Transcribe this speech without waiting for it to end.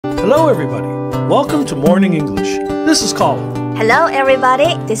Hello, everybody. Welcome to Morning English. This is Colin. Hello,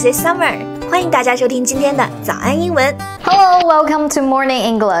 everybody. This is Summer. 欢迎大家收听今天的早安英文。Hello, welcome to Morning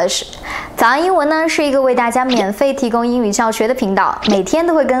English. 早安英文呢是一个为大家免费提供英语教学的频道，每天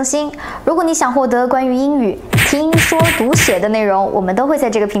都会更新。如果你想获得关于英语听说读写的内容，我们都会在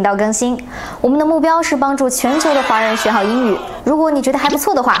这个频道更新。我们的目标是帮助全球的华人学好英语。如果你觉得还不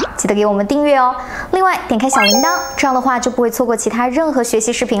错的话，记得给我们订阅哦。另外，点开小铃铛，这样的话就不会错过其他任何学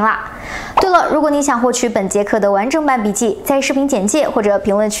习视频啦。对了，如果你想获取本节课的完整版笔记，在视频简介或者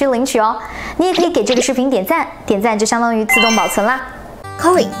评论区领取哦。你也可以给这个视频点赞，点赞就相当于自动保存啦。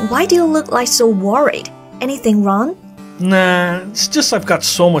Colin, why do you look like so worried? Anything wrong? Nah, it's just I've got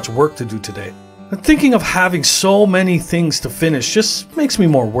so much work to do today. Thinking of having so many things to finish just makes me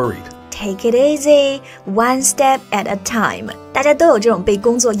more worried. Take it easy, one step at a time. 大家都有这种被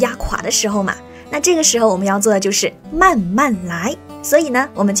工作压垮的时候嘛，那这个时候我们要做的就是慢慢来。所以呢，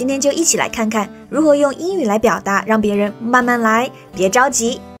我们今天就一起来看看如何用英语来表达，让别人慢慢来，别着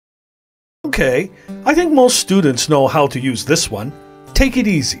急。Okay, I think most students know how to use this one. Take it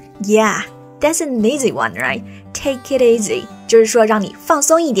easy. Yeah, that's an easy one, right? Take it easy. 就是说让你放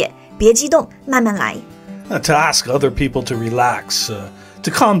松一点，别激动，慢慢来。To ask other people to relax,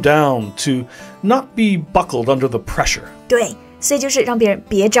 to calm down, to not be buckled under the pressure. 对，所以就是让别人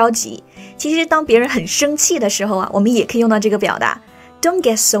别着急。其实当别人很生气的时候啊，我们也可以用到这个表达。Don't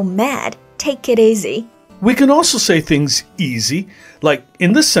get so mad. Take it easy. We can also say things easy, like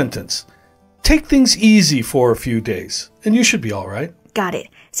in this sentence. Take things easy for a few days, and you should be all right. Got it.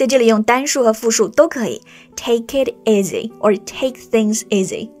 所以这里用单数和复数都可以。Take it easy or take things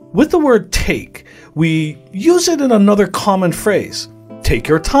easy. With the word take, we use it in another common phrase. Take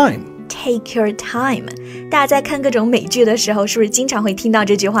your time. Take your time. 大家在看各种美剧的时候，是不是经常会听到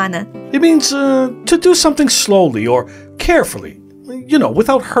这句话呢？ It means to do something slowly or carefully,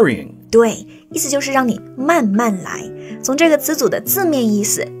 without hurrying. 对，意思就是让你慢慢来。从这个词组的字面意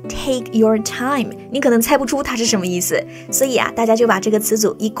思 take your time， 你可能猜不出它是什么意思，所以啊，大家就把这个词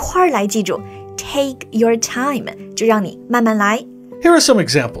组一块儿来记住 take your time， 就让你慢慢来。Here are some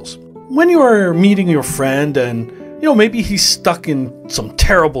examples. When you are meeting your friend and, maybe he's stuck in some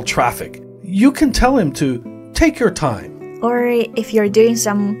terrible traffic, you can tell him to take your time. Or if you're doing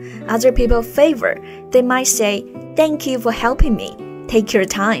some other people a favor, they might say, thank you for helping me. Take your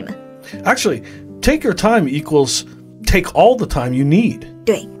time. Actually, take your time equals take all the time you need.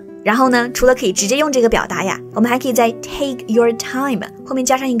 对，然后呢，除了可以直接用这个表达呀，我们还可以在 take your time 后面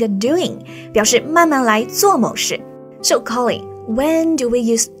加上一个 doing， 表示慢慢来做某事。So, Colin, when do we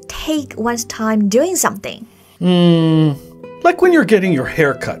use take one's time doing something? Like when you're getting your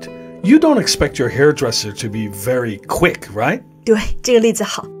hair cut, you don't expect your hairdresser to be very quick, right? 对，这个例子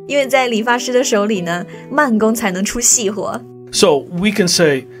好，因为在理发师的手里呢，慢工才能出细活。So we can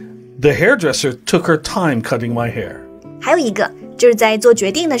say, the hairdresser took her time cutting my hair. 还有一个就是在做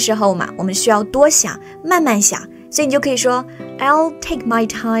决定的时候嘛，我们需要多想，慢慢想，所以你就可以说 I'll take my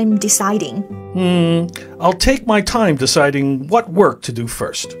time deciding. I'll take my time deciding what work to do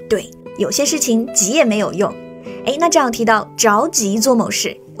first. 对，有些事情急也没有用。诶，那这样提到着急做某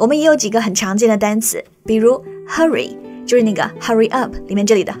事，我们也有几个很常见的单词，比如 hurry， 就是那个 hurry up 里面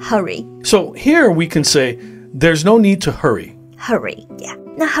这里的 hurry. So here we can say, there's no need to hurry. Hurry, yeah.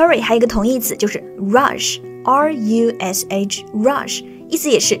 那 hurry 还有一个同义词就是 rush, rush, 意思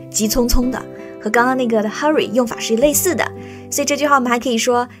也是急匆匆的，和刚刚那个的 hurry 用法是类似的，所以这句话我们还可以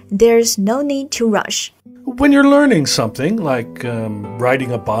说 There's no need to rush. When you're learning something, like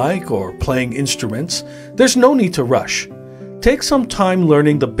riding a bike or playing instruments, there's no need to rush. Take some time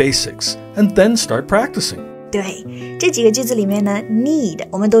learning the basics and then start practicing. 对，这几个句子里面呢 need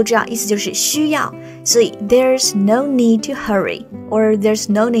我们都知道意思就是需要，所以 there's no need to hurry or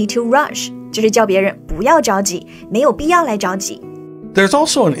there's no need to rush 就是叫别人不要着急，没有必要来着急。 There's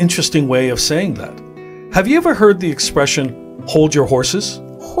also an interesting way of saying that. Have you ever heard the expression, hold your horses?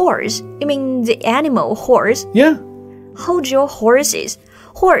 Horse? You mean the animal horse? Yeah. Hold your horses.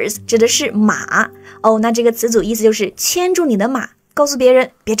 Horse 指的是马哦，那这个词组意思就是牵住你的马，告诉别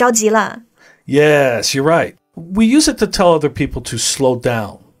人别着急了。 Yes, you're right. We use it to tell other people to slow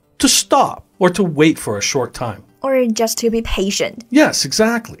down, to stop, or to wait for a short time. Or just to be patient. Yes,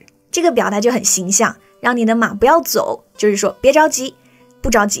 exactly. 这个表达就很形象，让你的马不要走，就是说别着急，不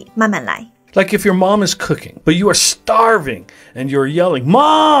着急，慢慢来。Like if your mom is cooking, but you are starving and you're yelling,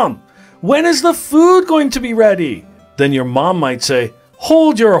 Mom, when is the food going to be ready? Then your mom might say,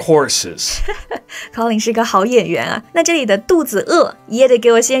 Hold your horses. Colin 是个好演员啊，那这里的肚子饿也得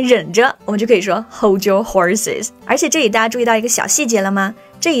给我先忍着，我们就可以说 Hold your horses。而且这里大家注意到一个小细节了吗？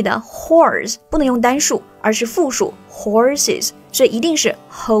这里的 horse 不能用单数，而是复数 horses，所以一定是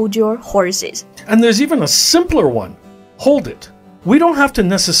hold your horses. And there's even a simpler one. Hold it. We don't have to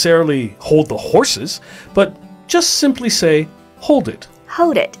necessarily hold the horses, but just simply say, hold it.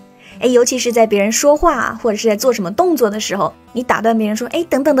 Hold it. 尤其是在别人说话或者是在做什么动作的时候，你打断别人说，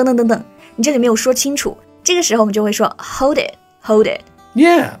等等，你这里没有说清楚，这个时候我们就会说 hold it, hold it.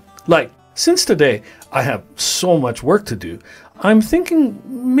 Yeah, like since today I have so much work to do, I'm thinking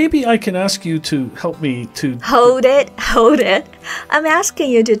maybe I can ask you to help me to... Hold it. I'm asking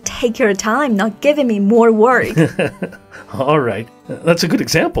you to take your time, not giving me more work. All right, that's a good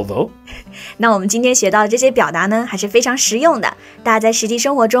example though. 那我们今天学到的这些表达呢，还是非常实用的，大家在实际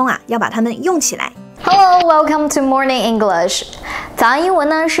生活中要把它们用起来。Hello, welcome to Morning English. 早安英文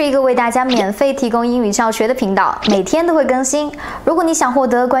呢是一个为大家免费提供英语教学的频道，每天都会更新。如果你想获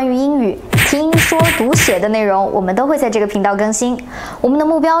得关于英语听说读写的内容，我们都会在这个频道更新。我们的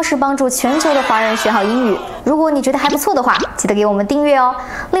目标是帮助全球的华人学好英语。如果你觉得还不错的话，记得给我们订阅哦。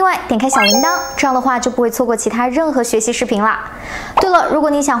另外，点开小铃铛，这样的话就不会错过其他任何学习视频啦。对了，如果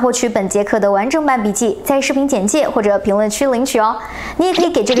你想获取本节课的完整版笔记，在视频简介或者评论区领取哦。你也可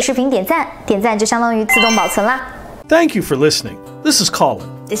以给这个视频点赞，点赞就相当于自动保存啦。Thank you for listening. This is Colin.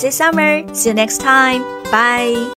 This is Summer. See you next time. Bye.